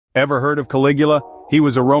Ever heard of Caligula? He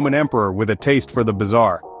was a Roman emperor with a taste for the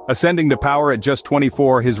bizarre. Ascending to power at just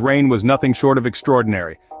 24, his reign was nothing short of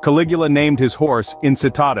extraordinary. Caligula named his horse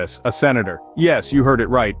Incitatus, a senator. Yes, you heard it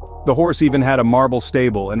right. The horse even had a marble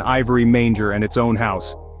stable, an ivory manger, and its own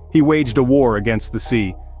house. He waged a war against the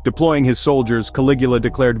sea. Deploying his soldiers, Caligula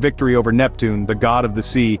declared victory over Neptune, the god of the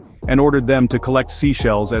sea, and ordered them to collect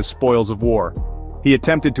seashells as spoils of war. He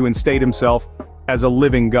attempted to instate himself as a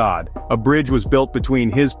living god. A bridge was built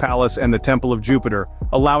between his palace and the temple of Jupiter,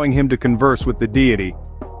 allowing him to converse with the deity.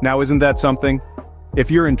 Now isn't that something?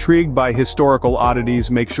 If you're intrigued by historical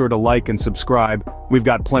oddities, make sure to like and subscribe. We've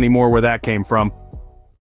got plenty more where that came from.